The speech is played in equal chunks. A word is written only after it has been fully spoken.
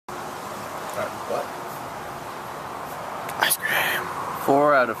What? Ice cream.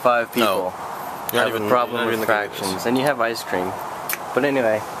 4 out of 5 people have a problem with even fractions, and you have ice cream. But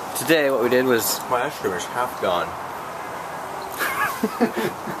anyway, today what we did was... My ice cream is half gone.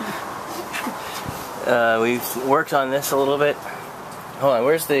 We've worked on this a little bit. Hold on,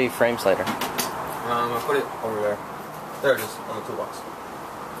 where's the frame slider? I put it over there. There it is, on the toolbox.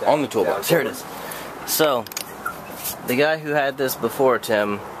 On the toolbox, here it is. So, the guy who had this before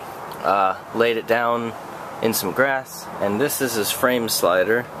Tim laid it down in some grass, and this is his frame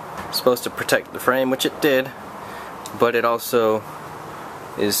slider. It's supposed to protect the frame, which it did, but it also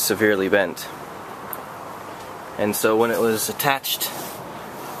is severely bent. And so when it was attached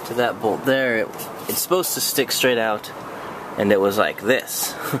to that bolt there, it's supposed to stick straight out, and it was like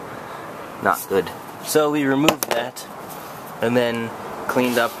this. Not good. So we removed that, and then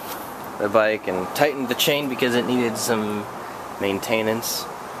cleaned up the bike and tightened the chain because it needed some maintenance.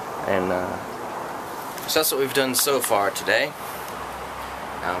 And so that's what we've done so far today.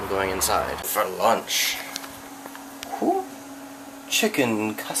 Now I'm going inside for lunch. Whew.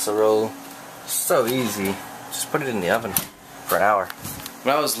 Chicken casserole. So easy. Just put it in the oven for an hour.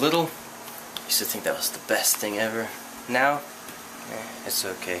 When I was little, I used to think that was the best thing ever. Now, it's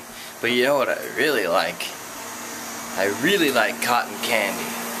okay. But you know what I really like? I really like cotton candy.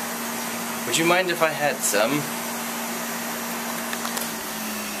 Would you mind if I had some?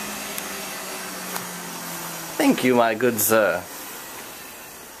 Thank you, my good sir.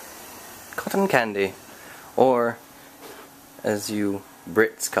 Cotton candy. Or, as you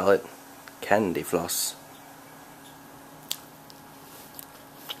Brits call it, candy floss.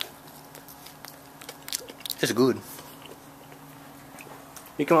 It's good.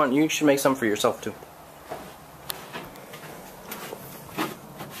 You come on, you should make some for yourself too.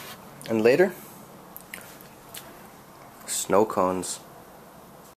 And later, snow cones.